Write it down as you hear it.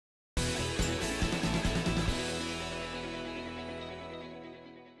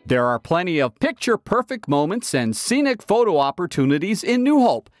There are plenty of picture-perfect moments and scenic photo opportunities in New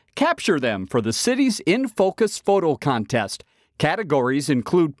Hope. Capture them for the city's In Focus photo contest. Categories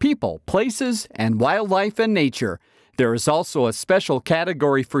include people, places, and wildlife and nature. There is also a special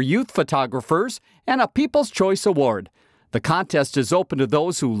category for youth photographers and a People's Choice Award. The contest is open to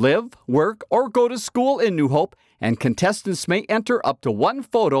those who live, work, or go to school in New Hope, and contestants may enter up to one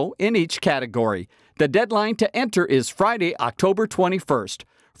photo in each category. The deadline to enter is Friday, October 21st.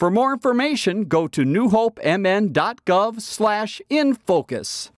 For more information, go to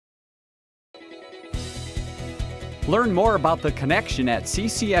newhopemn.gov/infocus. Learn more about The Connection at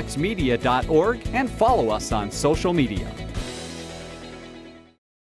ccxmedia.org and follow us on social media.